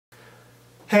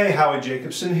Hey, Howie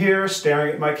Jacobson here,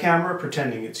 staring at my camera,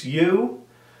 pretending it's you.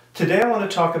 Today I want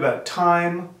to talk about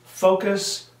time,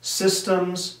 focus,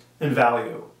 systems, and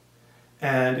value.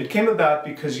 And it came about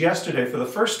because yesterday, for the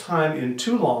first time in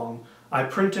too long, I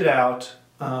printed out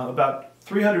about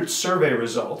 300 survey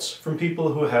results from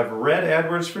people who have read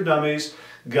AdWords for Dummies,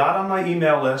 got on my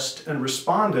email list, and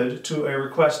responded to a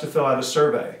request to fill out a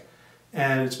survey.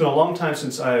 And it's been a long time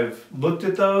since I've looked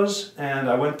at those, and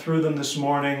I went through them this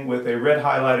morning with a red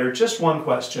highlighter. Just one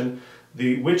question,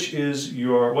 what's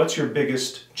your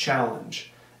biggest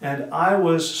challenge? And I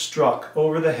was struck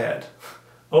over the head,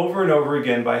 over and over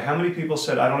again, by how many people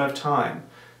said, I don't have time.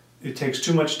 It takes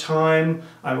too much time,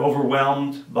 I'm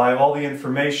overwhelmed by all the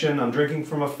information, I'm drinking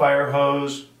from a fire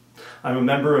hose, I'm a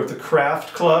member of the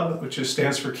Craft Club, which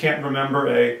stands for Can't Remember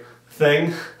a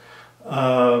Thing.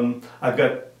 I've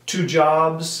got 2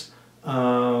 jobs,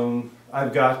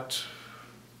 I've got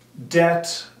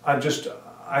debt,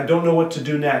 I don't know what to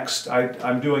do next.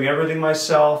 I'm doing everything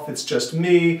myself, it's just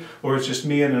me, or it's just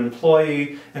me and an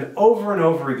employee, and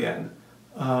over again,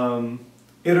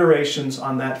 iterations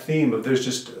on that theme of there's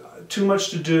just too much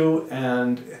to do,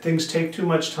 and things take too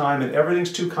much time, and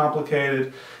everything's too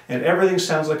complicated, and everything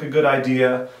sounds like a good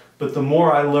idea, but the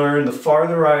more I learn, the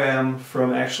farther I am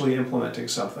from actually implementing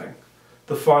something.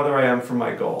 The farther I am from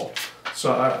my goal.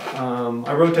 So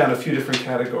I wrote down a few different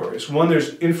categories. One,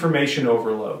 there's information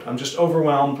overload. I'm just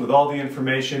overwhelmed with all the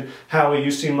information. Howie,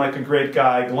 you seem like a great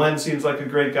guy. Glenn seems like a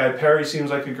great guy. Perry seems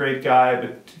like a great guy.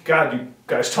 But God, you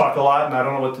guys talk a lot and I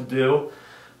don't know what to do.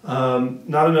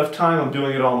 Not enough time. I'm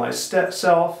doing it all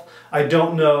myself. I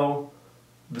don't know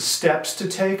the steps to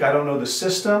take. I don't know the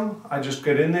system. I just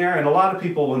get in there. And a lot of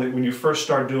people, when you first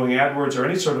start doing AdWords or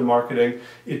any sort of marketing,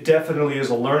 it definitely is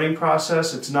a learning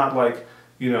process. It's not like,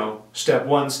 you know, step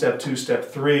 1, step 2, step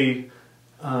 3,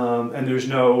 and there's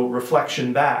no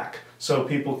reflection back. So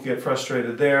people get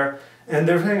frustrated there. And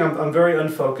they're saying I'm very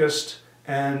unfocused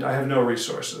and I have no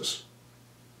resources.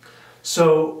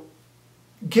 So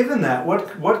given that,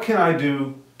 what can I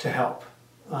do to help?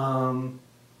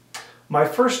 My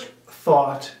first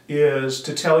thought is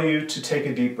to tell you to take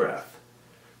a deep breath.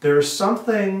 There is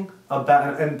something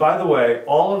about, and by the way,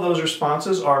 all of those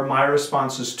responses are my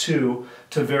responses to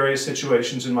various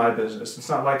situations in my business. It's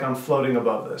not like I'm floating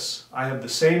above this. I have the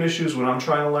same issues when I'm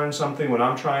trying to learn something, when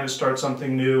I'm trying to start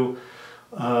something new.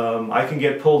 I can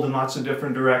get pulled in lots of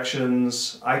different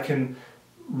directions. I can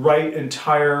write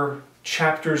entire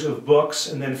chapters of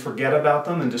books and then forget about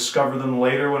them and discover them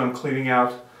later when I'm cleaning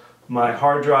out my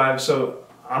hard drive. So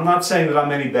I'm not saying that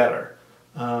I'm any better,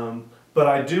 but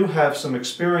I do have some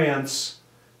experience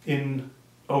in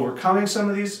overcoming some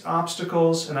of these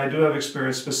obstacles, and I do have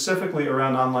experience specifically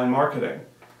around online marketing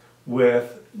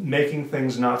with making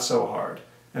things not so hard.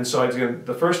 And so again,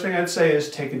 the first thing I'd say is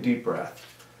take a deep breath.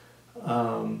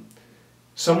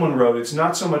 Someone wrote, it's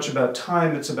not so much about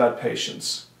time, it's about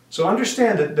patience. So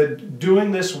understand that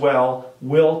doing this well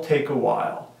will take a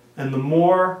while. And the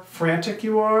more frantic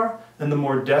you are, and the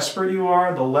more desperate you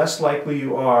are, the less likely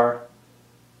you are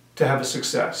to have a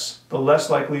success. The less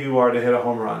likely you are to hit a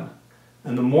home run.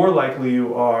 And the more likely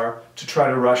you are to try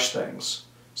to rush things.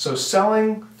 So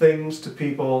selling things to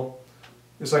people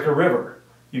is like a river.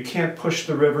 You can't push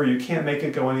the river, you can't make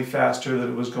it go any faster than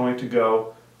it was going to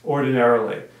go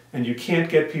ordinarily. And you can't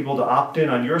get people to opt in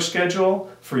on your schedule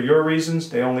for your reasons,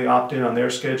 they only opt in on their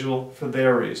schedule for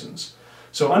their reasons.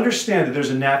 So understand that there's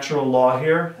a natural law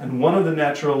here, and one of the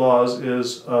natural laws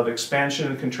is of expansion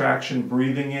and contraction,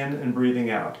 breathing in and breathing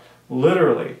out.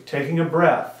 Literally, taking a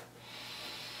breath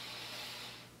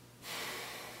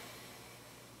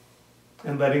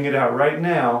and letting it out right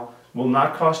now will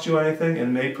not cost you anything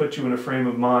and may put you in a frame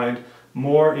of mind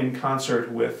more in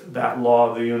concert with that law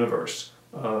of the universe,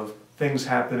 of things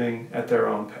happening at their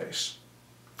own pace.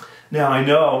 Now I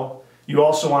know you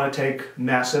also want to take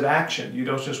massive action. You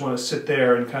don't just want to sit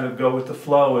there and kind of go with the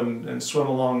flow and swim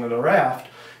along in a raft.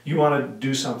 You want to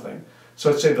do something. So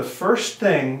I'd say the first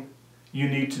thing you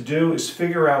need to do is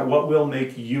figure out what will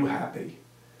make you happy.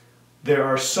 There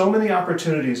are so many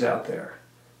opportunities out there.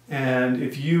 And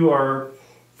if you are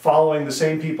following the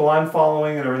same people I'm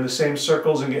following and are in the same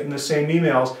circles and getting the same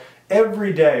emails,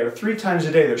 every day or 3 times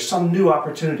a day there's some new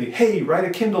opportunity. Hey, write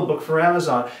a Kindle book for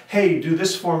Amazon. Hey, do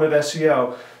this form of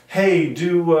SEO. Hey,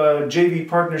 do JV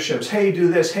partnerships. Hey, do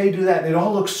this. Hey, do that. And it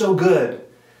all looks so good.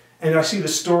 And I see the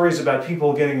stories about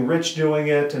people getting rich doing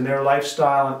it and their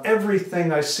lifestyle, and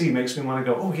everything I see makes me want to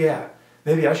go, oh yeah,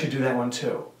 maybe I should do that one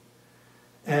too.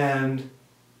 And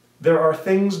there are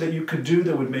things that you could do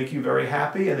that would make you very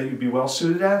happy and that you'd be well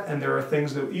suited at, and there are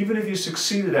things that even if you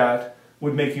succeeded at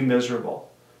would make you miserable.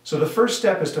 So the first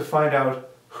step is to find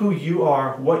out who you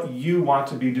are, what you want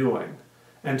to be doing.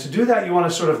 And to do that, you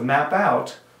want to sort of map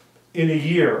out in a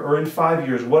year or in 5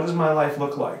 years, what does my life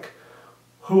look like?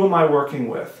 Who am I working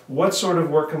with? What sort of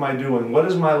work am I doing? What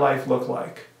does my life look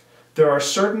like? There are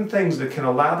certain things that can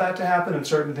allow that to happen and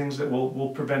certain things that will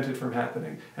prevent it from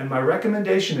happening. And my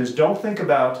recommendation is don't think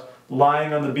about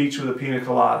lying on the beach with a pina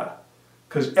colada,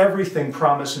 because everything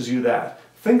promises you that.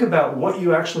 Think about what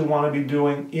you actually want to be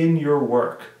doing in your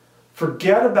work.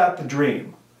 Forget about the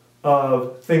dream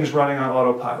of things running on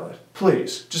autopilot.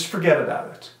 Please, just forget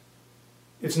about it.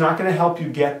 It's not going to help you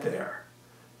get there.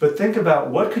 But think about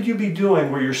what could you be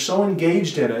doing where you're so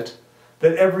engaged in it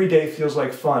that every day feels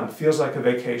like fun, feels like a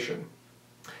vacation.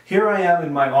 Here I am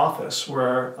in my office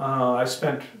where I've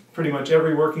spent pretty much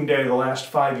every working day of the last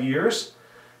 5 years,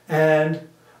 and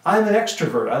I'm an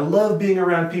extrovert. I love being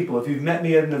around people. If you've met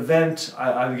me at an event,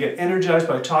 I get energized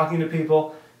by talking to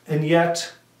people, and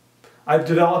yet I've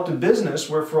developed a business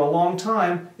where for a long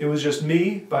time it was just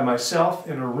me by myself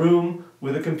in a room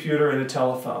with a computer and a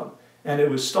telephone. And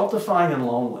it was stultifying and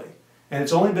lonely. And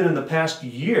it's only been in the past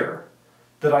year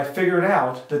that I figured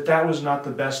out that that was not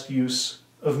the best use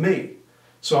of me.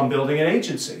 So I'm building an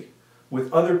agency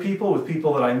with other people, with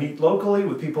people that I meet locally,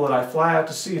 with people that I fly out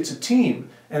to see. It's a team,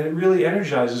 and it really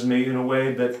energizes me in a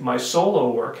way that my solo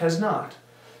work has not.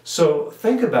 So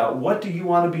think about, what do you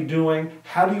want to be doing?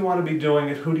 How do you want to be doing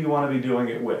it? Who do you want to be doing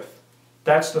it with?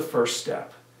 That's the first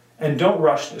step. And don't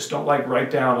rush this. Don't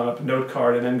write down on a note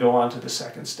card and then go on to the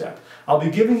second step. I'll be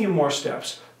giving you more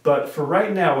steps, but for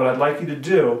right now what I'd like you to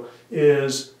do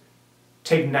is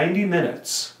take 90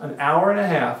 minutes, an hour and a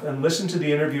half, and listen to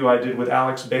the interview I did with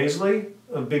Alex Baisley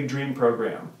of Big Dream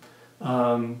Program.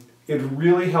 It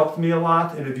really helped me a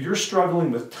lot, and if you're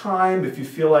struggling with time, if you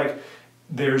feel like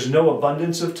there's no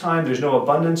abundance of time, there's no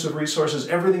abundance of resources,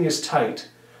 everything is tight,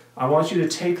 I want you to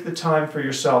take the time for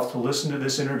yourself to listen to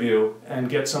this interview and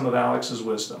get some of Alex's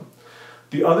wisdom.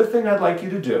 The other thing I'd like you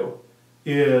to do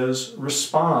is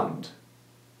respond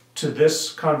to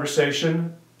this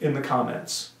conversation in the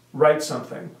comments. Write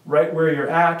something. Write where you're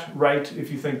at. Write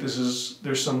if you think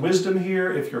there's some wisdom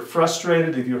here. If you're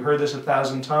frustrated, if you heard this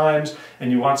 1,000 times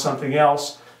and you want something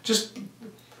else, just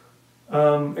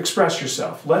express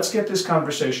yourself. Let's get this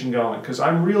conversation going, because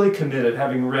I'm really committed,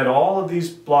 having read all of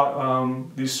these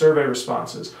survey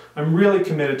responses, I'm really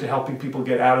committed to helping people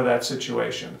get out of that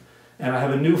situation. And I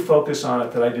have a new focus on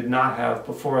it that I did not have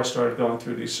before I started going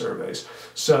through these surveys.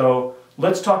 So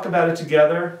let's talk about it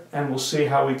together, and we'll see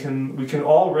how we can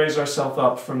all raise ourselves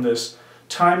up from this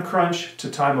time crunch to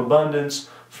time abundance,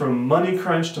 from money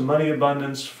crunch to money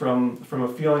abundance, from a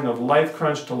feeling of life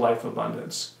crunch to life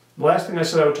abundance. The last thing I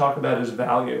said I would talk about is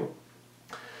value.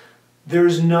 There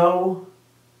is no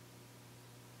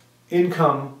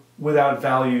income without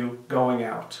value going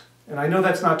out. And I know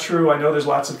that's not true. I know there's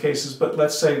lots of cases, but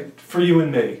let's say for you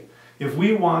and me, if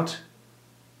we want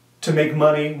to make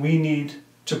money, we need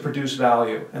to produce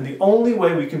value. And the only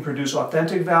way we can produce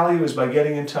authentic value is by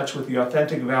getting in touch with the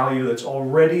authentic value that's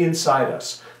already inside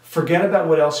us. Forget about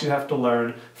what else you have to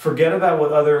learn. Forget about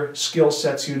what other skill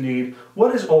sets you need.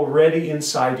 What is already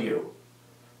inside you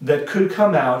that could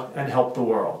come out and help the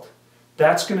world?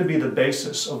 That's going to be the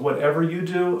basis of whatever you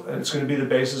do, and it's going to be the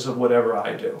basis of whatever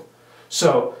I do.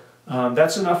 So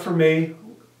that's enough for me.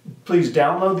 Please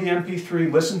download the MP3,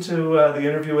 listen to the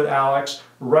interview with Alex,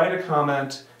 write a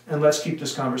comment, and let's keep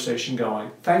this conversation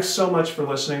going. Thanks so much for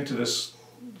listening to this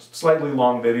slightly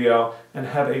long video, and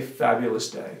have a fabulous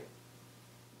day.